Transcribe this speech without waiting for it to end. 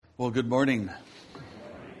Well, good morning.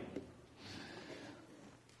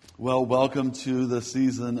 Well, welcome to the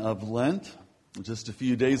season of Lent. Just a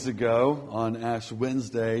few days ago on Ash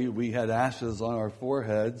Wednesday, we had ashes on our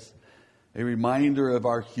foreheads, a reminder of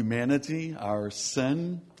our humanity, our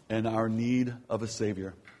sin, and our need of a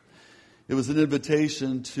Savior. It was an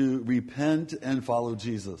invitation to repent and follow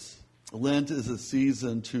Jesus. Lent is a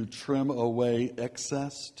season to trim away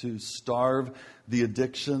excess, to starve the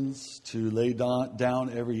addictions, to lay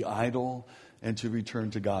down every idol, and to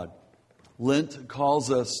return to God. Lent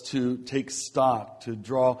calls us to take stock, to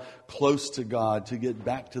draw close to God, to get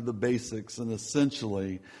back to the basics, and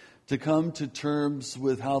essentially to come to terms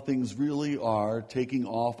with how things really are, taking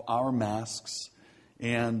off our masks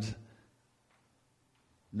and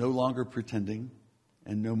no longer pretending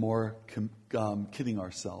and no more kidding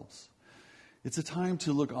ourselves. It's a time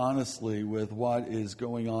to look honestly with what is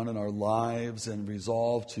going on in our lives and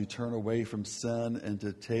resolve to turn away from sin and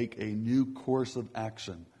to take a new course of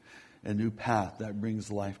action, a new path that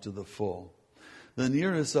brings life to the full. The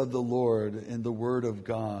nearness of the Lord in the Word of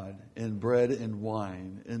God, in bread and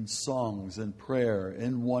wine, in songs and prayer,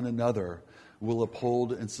 in one another, will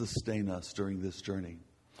uphold and sustain us during this journey.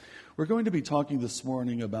 We're going to be talking this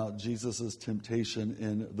morning about Jesus' temptation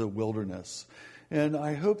in the wilderness. And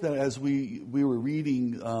I hope that as we were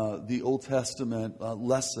reading the Old Testament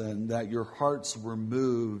lesson, that your hearts were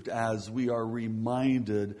moved as we are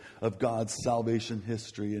reminded of God's salvation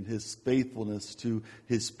history and His faithfulness to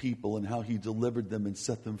His people and how He delivered them and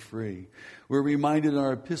set them free. We're reminded in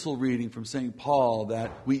our epistle reading from St. Paul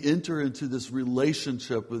that we enter into this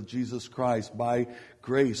relationship with Jesus Christ by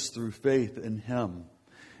grace through faith in Him.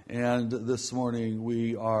 And this morning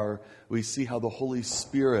we see how the Holy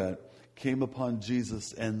Spirit came upon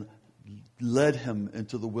Jesus and led him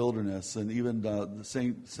into the wilderness. And even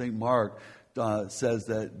St. Mark says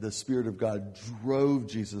that the Spirit of God drove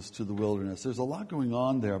Jesus to the wilderness. There's a lot going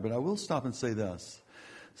on there, but I will stop and say this.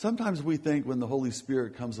 Sometimes we think when the Holy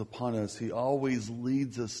Spirit comes upon us, He always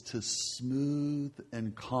leads us to smooth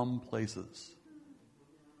and calm places.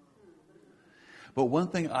 But one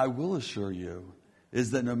thing I will assure you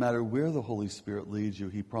is that no matter where the Holy Spirit leads you,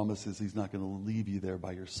 He promises He's not going to leave you there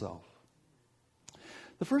by yourself.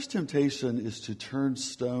 The first temptation is to turn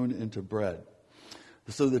stone into bread.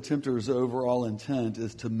 So the tempter's overall intent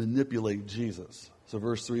is to manipulate Jesus. So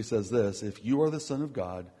verse 3 says this, "If you are the Son of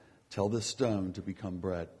God, tell this stone to become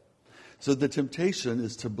bread." So the temptation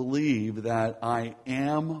is to believe that I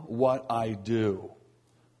am what I do.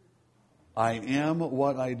 I am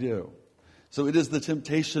what I do. So it is the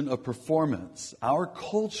temptation of performance. Our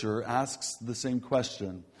culture asks the same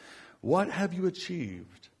question. What have you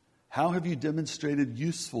achieved? How have you demonstrated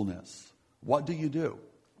usefulness? What do you do?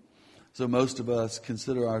 So most of us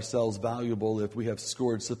consider ourselves valuable if we have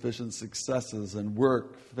scored sufficient successes in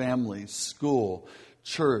work, family, school,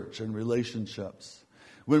 church, and relationships.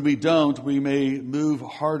 When we don't, we may move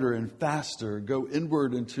harder and faster, go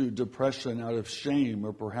inward into depression out of shame,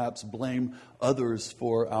 or perhaps blame others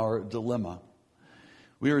for our dilemma.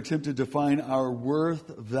 We are tempted to find our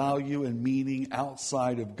worth, value, and meaning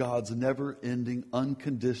outside of God's never-ending,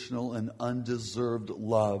 unconditional, and undeserved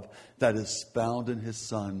love that is found in His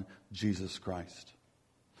Son, Jesus Christ.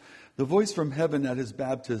 The voice from heaven at His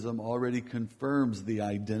baptism already confirms the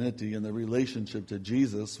identity and the relationship to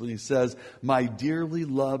Jesus when He says, "My dearly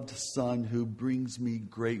loved Son who brings me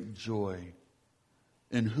great joy,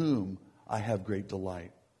 in whom I have great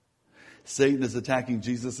delight." Satan is attacking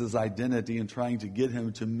Jesus' identity and trying to get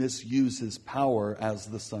him to misuse his power as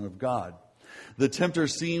the Son of God. The tempter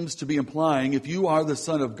seems to be implying, if you are the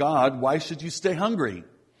Son of God, why should you stay hungry?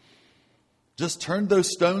 Just turn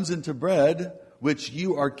those stones into bread, which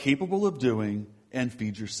you are capable of doing, and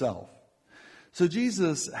feed yourself. So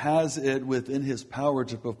Jesus has it within His power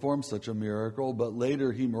to perform such a miracle, but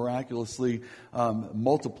later He miraculously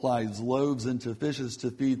multiplies loaves into fishes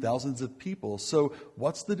to feed thousands of people. So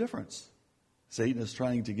what's the difference? Satan is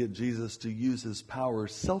trying to get Jesus to use His power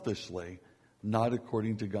selfishly, not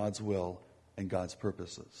according to God's will and God's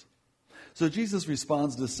purposes. So Jesus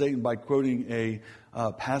responds to Satan by quoting a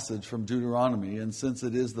passage from Deuteronomy. And since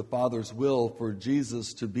it is the Father's will for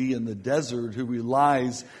Jesus to be in the desert, who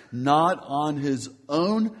relies not on His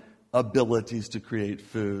own abilities to create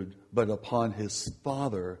food, but upon His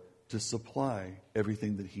Father to supply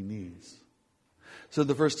everything that He needs. So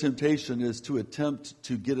the first temptation is to attempt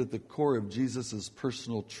to get at the core of Jesus'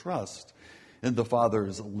 personal trust in the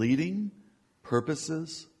Father's leading,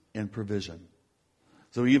 purposes, and provision.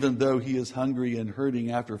 So even though he is hungry and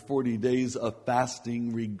hurting after 40 days of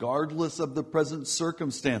fasting, regardless of the present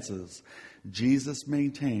circumstances, Jesus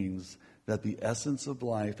maintains that the essence of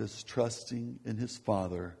life is trusting in His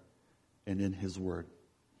Father and in his word.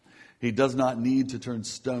 He does not need to turn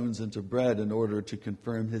stones into bread in order to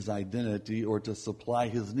confirm his identity or to supply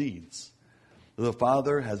his needs. The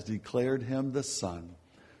Father has declared him the Son.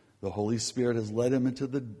 The Holy Spirit has led him into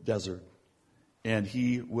the desert, and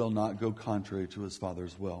he will not go contrary to his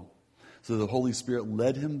Father's will. So the Holy Spirit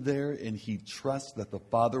led him there, and he trusts that the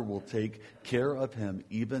Father will take care of him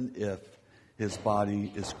even if his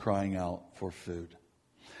body is crying out for food.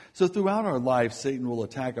 So throughout our life, Satan will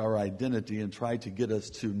attack our identity and try to get us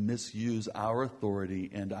to misuse our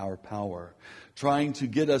authority and our power, trying to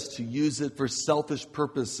get us to use it for selfish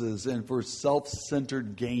purposes and for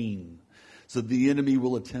self-centered gain. So the enemy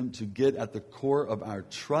will attempt to get at the core of our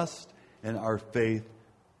trust and our faith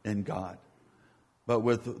in God. But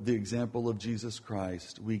with the example of Jesus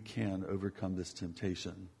Christ, we can overcome this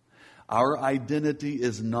temptation. Our identity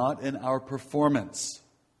is not in our performance,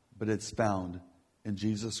 but it's found in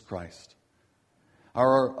Jesus Christ.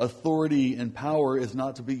 Our authority and power is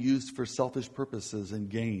not to be used for selfish purposes and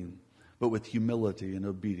gain, but with humility and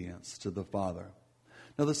obedience to the Father.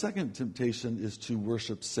 Now, the second temptation is to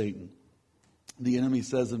worship Satan. The enemy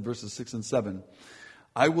says in verses 6 and 7,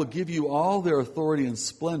 I will give you all their authority and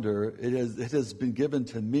splendor. It has been given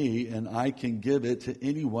to me, and I can give it to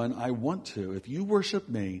anyone I want to. If you worship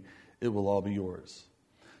me, it will all be yours.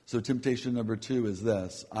 So temptation number 2 is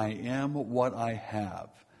this: I am what I have.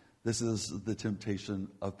 This is the temptation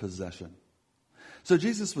of possession. So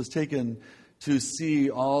Jesus was taken to see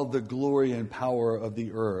all the glory and power of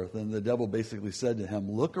the earth. And the devil basically said to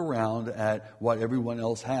him, look around at what everyone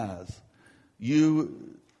else has.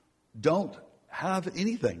 You don't have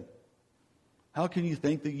anything. How can you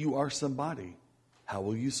think that you are somebody? How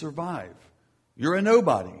will you survive? You're a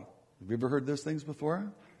nobody. Have you ever heard those things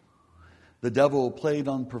before? The devil played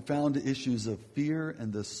on profound issues of fear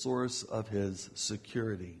and the source of his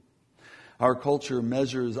security. Our culture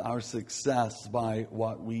measures our success by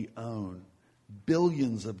what we own.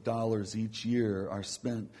 Billions of dollars each year are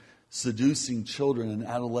spent seducing children and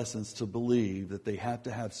adolescents to believe that they have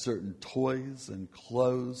to have certain toys and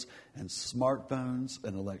clothes and smartphones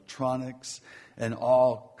and electronics and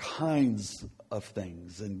all kinds of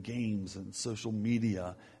things and games and social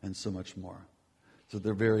media and so much more. So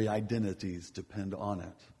their very identities depend on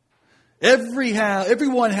it.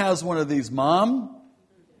 Everyone has one of these, Mom.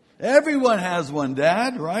 Everyone has one,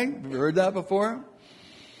 Dad, right? Have you heard that before?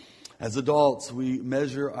 As adults, we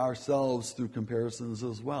measure ourselves through comparisons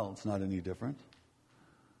as well. It's not any different.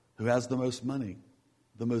 Who has the most money,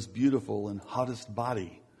 the most beautiful and hottest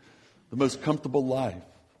body, the most comfortable life,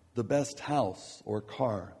 the best house or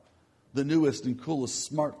car, the newest and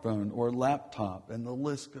coolest smartphone or laptop, and the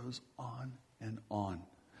list goes on and on.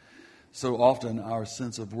 So often our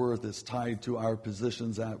sense of worth is tied to our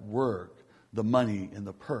positions at work, the money and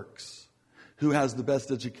the perks. Who has the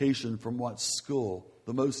best education from what school,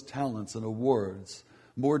 the most talents and awards,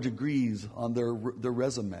 more degrees on their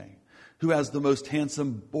resume? Who has the most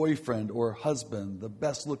handsome boyfriend or husband, the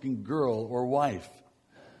best looking girl or wife?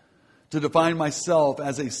 To define myself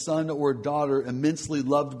as a son or daughter immensely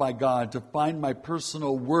loved by God, to find my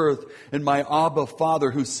personal worth in my Abba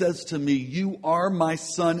Father who says to me, you are my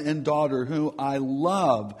son and daughter who I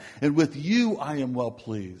love, and with you I am well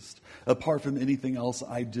pleased. Apart from anything else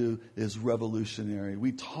I do is revolutionary.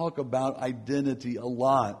 We talk about identity a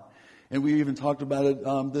lot. And we even talked about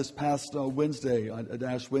it this past Wednesday,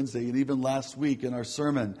 Ash Wednesday, and even last week in our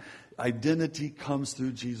sermon. Identity comes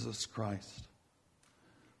through Jesus Christ.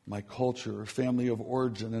 My culture, family of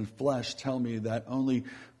origin, and flesh tell me that only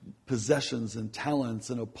possessions and talents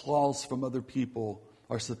and applause from other people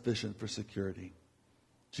are sufficient for security.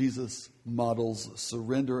 Jesus models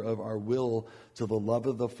surrender of our will to the love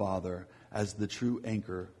of the Father as the true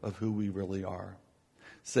anchor of who we really are.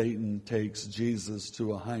 Satan takes Jesus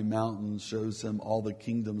to a high mountain, shows him all the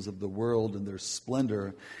kingdoms of the world and their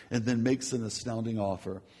splendor, and then makes an astounding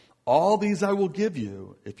offer. All these I will give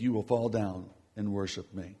you if you will fall down and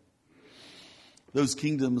worship me. Those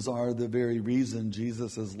kingdoms are the very reason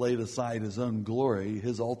Jesus has laid aside his own glory.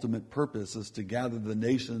 His ultimate purpose is to gather the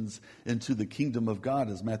nations into the kingdom of God,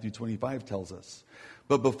 as Matthew 25 tells us.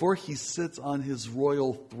 But before he sits on his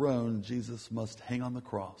royal throne, Jesus must hang on the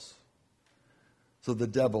cross. So the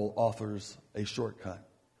devil offers a shortcut.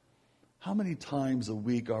 How many times a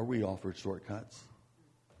week are we offered shortcuts?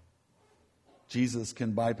 Jesus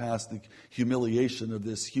can bypass the humiliation of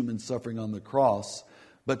this human suffering on the cross.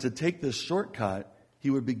 But to take this shortcut,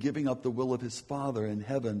 he would be giving up the will of his Father in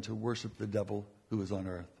heaven to worship the devil who is on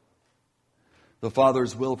earth. The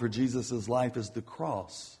Father's will for Jesus' life is the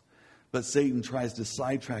cross. But Satan tries to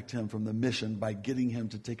sidetrack him from the mission by getting him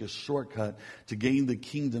to take a shortcut to gain the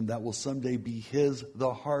kingdom that will someday be his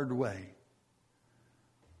the hard way.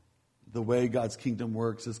 The way God's kingdom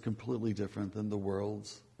works is completely different than the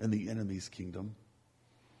world's and the enemy's kingdom.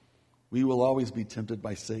 We will always be tempted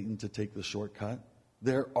by Satan to take the shortcut.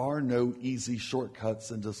 There are no easy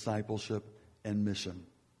shortcuts in discipleship and mission.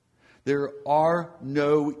 There are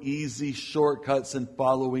no easy shortcuts in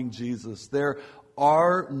following Jesus. There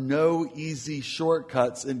are no easy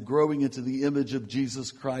shortcuts in growing into the image of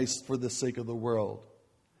Jesus Christ for the sake of the world.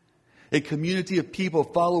 A community of people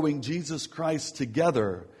following Jesus Christ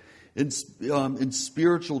together in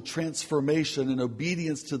spiritual transformation and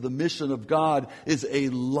obedience to the mission of God is a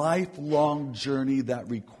lifelong journey that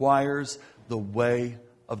requires the way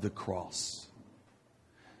of the cross.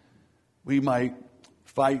 We must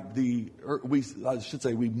fight the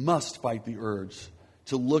urge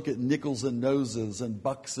to look at nickels and noses and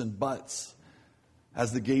bucks and butts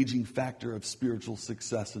as the gauging factor of spiritual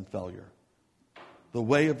success and failure. The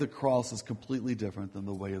way of the cross is completely different than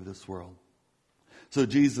the way of this world. So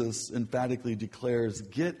Jesus emphatically declares,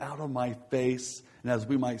 get out of my face. And as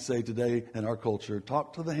we might say today in our culture,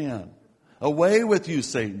 talk to the hand. Away with you,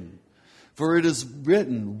 Satan. For it is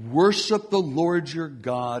written, worship the Lord your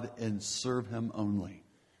God and serve him only.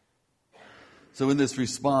 So in this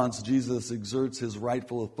response, Jesus exerts his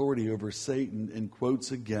rightful authority over Satan and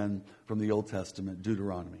quotes again from the Old Testament,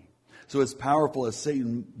 Deuteronomy. So as powerful as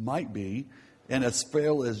Satan might be, and as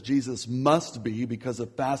frail as Jesus must be because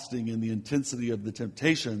of fasting and the intensity of the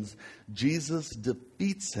temptations, Jesus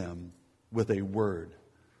defeats him with a word.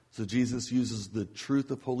 So Jesus uses the truth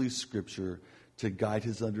of Holy Scripture to guide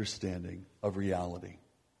his understanding of reality.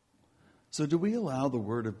 So do we allow the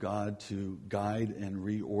Word of God to guide and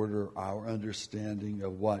reorder our understanding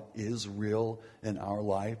of what is real in our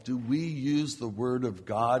life? Do we use the Word of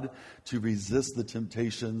God to resist the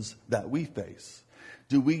temptations that we face?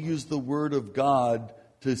 Do we use the Word of God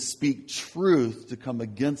to speak truth to come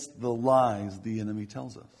against the lies the enemy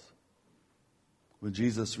tells us? When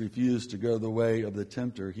Jesus refused to go the way of the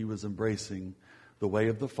tempter, he was embracing the way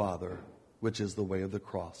of the Father, which is the way of the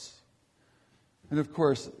cross. And of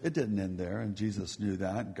course, it didn't end there, and Jesus knew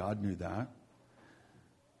that, God knew that.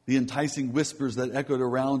 The enticing whispers that echoed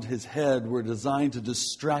around his head were designed to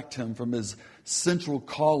distract him from his central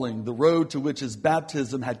calling, the road to which his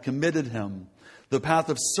baptism had committed him, the path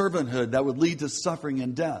of servanthood that would lead to suffering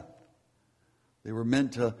and death. They were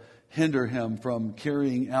meant to hinder him from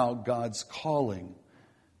carrying out God's calling.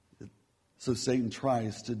 So Satan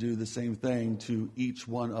tries to do the same thing to each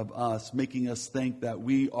one of us, making us think that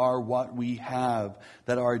we are what we have,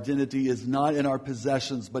 that our identity is not in our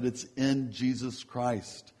possessions, but it's in Jesus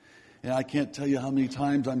Christ. And I can't tell you how many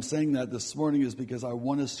times I'm saying that this morning is because I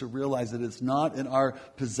want us to realize that it's not in our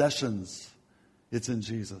possessions, it's in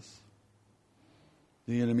Jesus.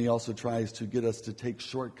 The enemy also tries to get us to take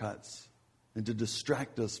shortcuts and to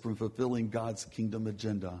distract us from fulfilling God's kingdom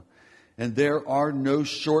agenda. And there are no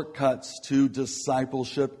shortcuts to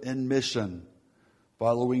discipleship and mission.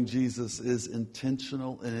 Following Jesus is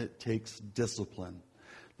intentional and it takes discipline.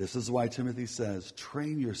 This is why Timothy says,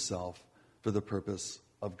 train yourself for the purpose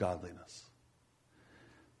of godliness.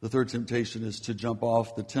 The third temptation is to jump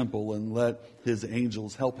off the temple and let his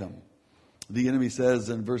angels help him. The enemy says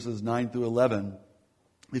in verses 9 through 11,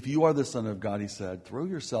 if you are the Son of God, he said, throw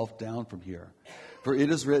yourself down from here. For it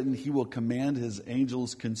is written, he will command his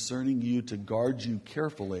angels concerning you to guard you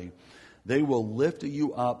carefully. They will lift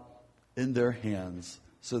you up in their hands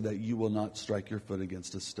so that you will not strike your foot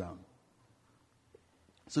against a stone.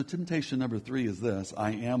 So temptation number 3 is this: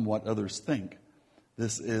 I am what others think.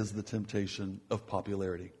 This is the temptation of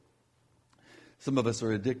popularity. Some of us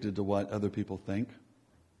are addicted to what other people think.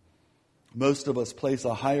 Most of us place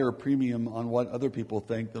a higher premium on what other people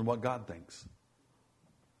think than what God thinks.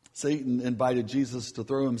 Satan invited Jesus to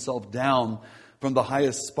throw himself down from the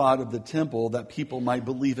highest spot of the temple that people might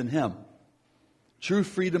believe in him. True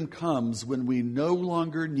freedom comes when we no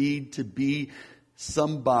longer need to be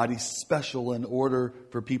somebody special in order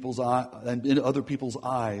for people's and in other people's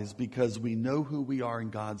eyes, because we know who we are in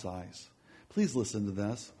God's eyes. Please listen to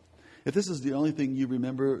this. If this is the only thing you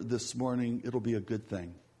remember this morning, it'll be a good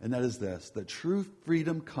thing. And that is this: that true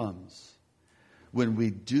freedom comes when we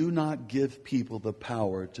do not give people the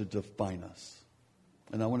power to define us.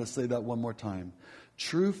 And I want to say that one more time.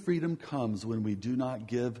 True freedom comes when we do not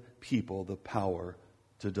give people the power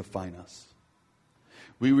to define us.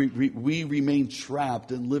 We remain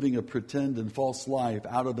trapped in living a pretend and false life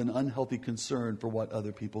out of an unhealthy concern for what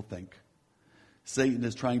other people think. Satan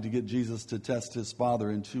is trying to get Jesus to test his Father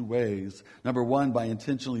in two ways. Number one, by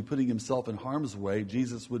intentionally putting himself in harm's way,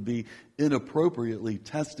 Jesus would be inappropriately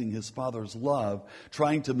testing his Father's love,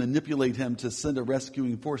 trying to manipulate him to send a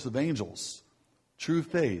rescuing force of angels. True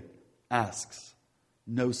faith asks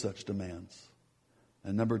no such demands.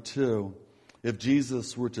 And number two, if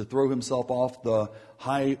Jesus were to throw himself off the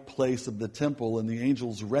high place of the temple and the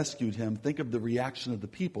angels rescued him, think of the reaction of the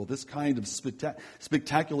people. This kind of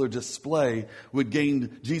spectacular display would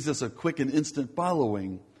gain Jesus a quick and instant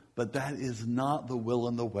following, but that is not the will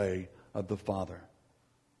and the way of the Father.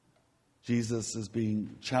 Jesus is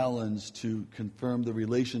being challenged to confirm the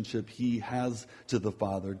relationship he has to the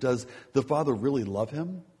Father. Does the Father really love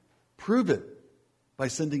him? Prove it by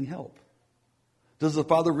sending help. Does the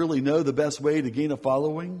Father really know the best way to gain a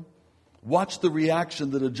following? Watch the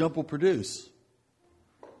reaction that a jump will produce.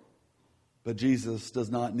 But Jesus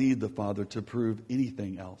does not need the Father to prove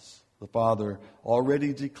anything else. The Father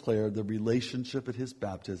already declared the relationship at his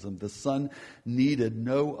baptism. The Son needed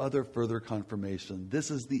no other further confirmation.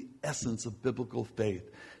 This is the essence of biblical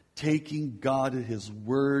faith. Taking God at his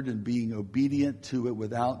word and being obedient to it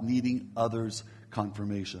without needing others'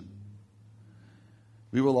 confirmation.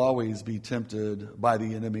 We will always be tempted by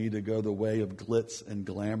the enemy to go the way of glitz and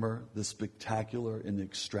glamour, the spectacular and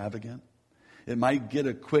extravagant. It might get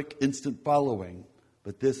a quick, instant following,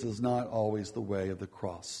 but this is not always the way of the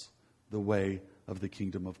cross, the way of the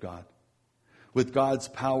kingdom of God. With God's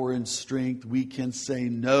power and strength, we can say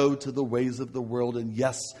no to the ways of the world and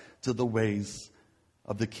yes to the ways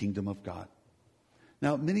of the kingdom of God.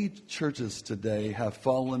 Now, many churches today have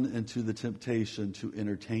fallen into the temptation to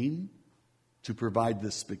entertain, to provide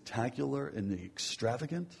the spectacular and the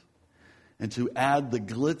extravagant, and to add the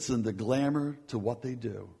glitz and the glamour to what they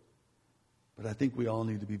do. But I think we all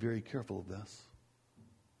need to be very careful of this.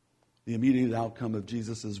 The immediate outcome of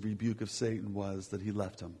Jesus' rebuke of Satan was that he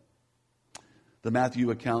left him. The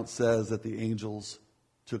Matthew account says that the angels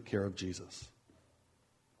took care of Jesus.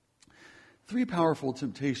 Three powerful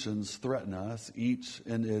temptations threaten us. Each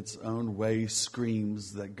in its own way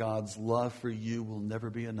screams that God's love for you will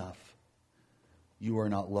never be enough. You are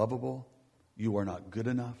not lovable. You are not good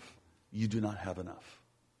enough. You do not have enough.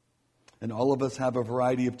 And all of us have a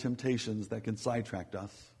variety of temptations that can sidetrack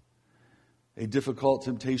us. A difficult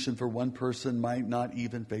temptation for one person might not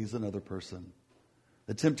even faze another person.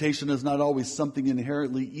 The temptation is not always something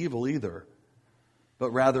inherently evil either,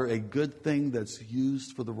 but rather a good thing that's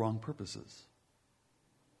used for the wrong purposes.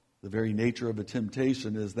 The very nature of a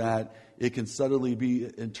temptation is that it can subtly be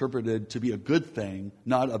interpreted to be a good thing,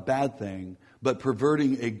 not a bad thing, but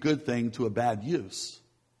perverting a good thing to a bad use.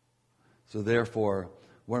 So therefore,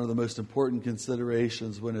 one of the most important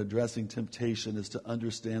considerations when addressing temptation is to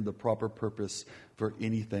understand the proper purpose for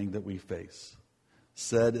anything that we face.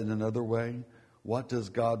 Said in another way, what does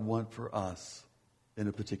God want for us in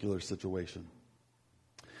a particular situation?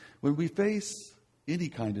 When we face any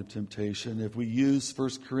kind of temptation, if we use 1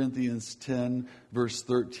 Corinthians 10, verse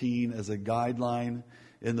 13 as a guideline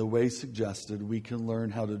in the way suggested, we can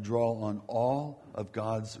learn how to draw on all of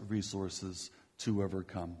God's resources to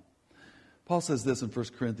overcome. Paul says this in 1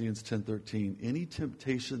 Corinthians 10:13, any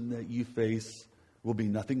temptation that you face will be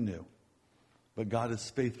nothing new, but God is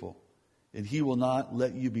faithful, and he will not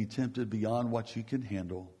let you be tempted beyond what you can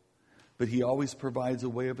handle, but he always provides a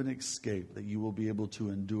way of an escape that you will be able to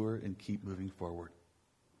endure and keep moving forward.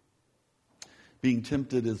 Being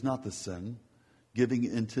tempted is not the sin. Giving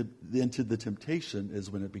into the temptation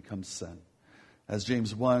is when it becomes sin. As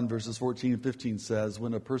James 1, verses 14 and 15 says,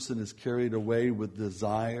 when a person is carried away with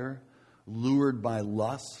desire, lured by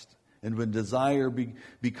lust, and when desire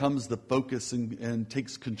becomes the focus and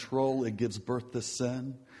takes control, it gives birth to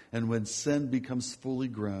sin. And when sin becomes fully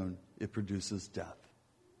grown, it produces death.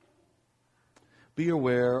 Be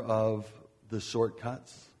aware of the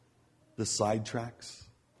shortcuts, the sidetracks,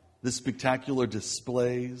 the spectacular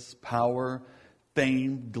displays, power,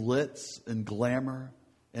 fame, glitz, and glamour,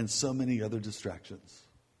 and so many other distractions.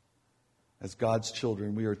 As God's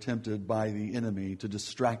children, we are tempted by the enemy to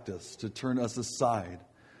distract us, to turn us aside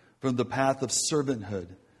from the path of servanthood,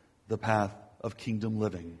 the path of kingdom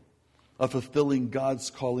living, of fulfilling God's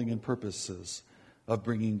calling and purposes, of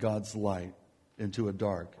bringing God's light into a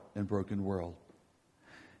dark and broken world.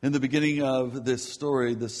 In the beginning of this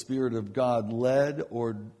story, the Spirit of God led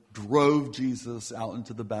or drove Jesus out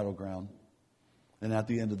into the battleground. And at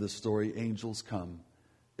the end of this story, angels come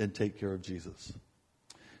and take care of Jesus.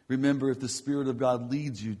 Remember, if the Spirit of God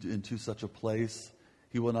leads you into such a place,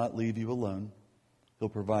 he will not leave you alone. He'll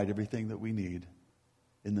provide everything that we need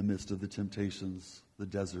in the midst of the temptations, the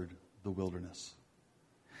desert, the wilderness.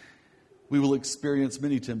 We will experience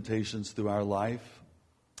many temptations through our life.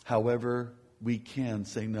 However, we can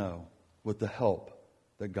say no with the help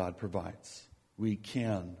that God provides. We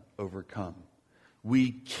can overcome.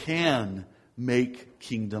 We can make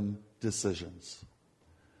kingdom decisions.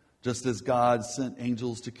 Just as God sent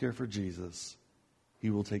angels to care for Jesus,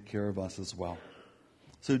 He will take care of us as well.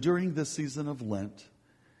 So during this season of Lent,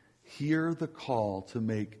 hear the call to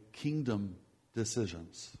make kingdom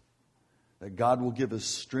decisions. That God will give us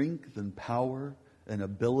strength and power and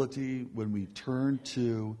ability when we turn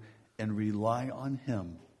to and rely on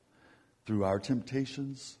Him through our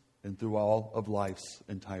temptations and through all of life's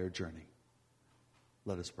entire journey.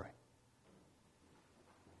 Let us pray.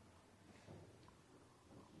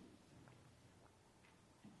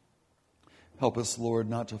 Help us, Lord,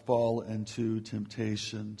 not to fall into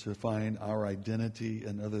temptation, to find our identity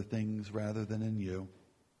in other things rather than in You.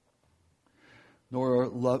 Nor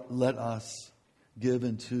let us give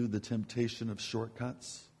into the temptation of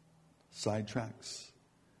shortcuts, sidetracks,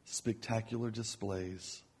 spectacular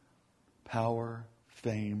displays, power,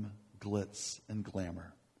 fame, glitz, and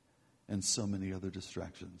glamour, and so many other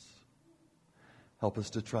distractions. Help us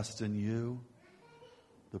to trust in You,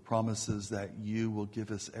 the promises that You will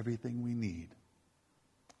give us everything we need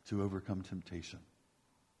to overcome temptation.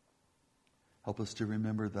 Help us to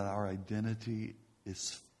remember that our identity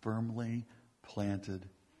is firmly planted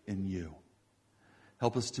in You.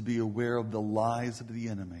 Help us to be aware of the lies of the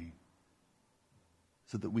enemy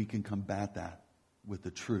so that we can combat that with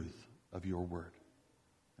the truth of Your word.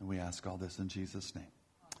 And we ask all this in Jesus' name.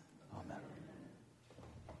 Amen.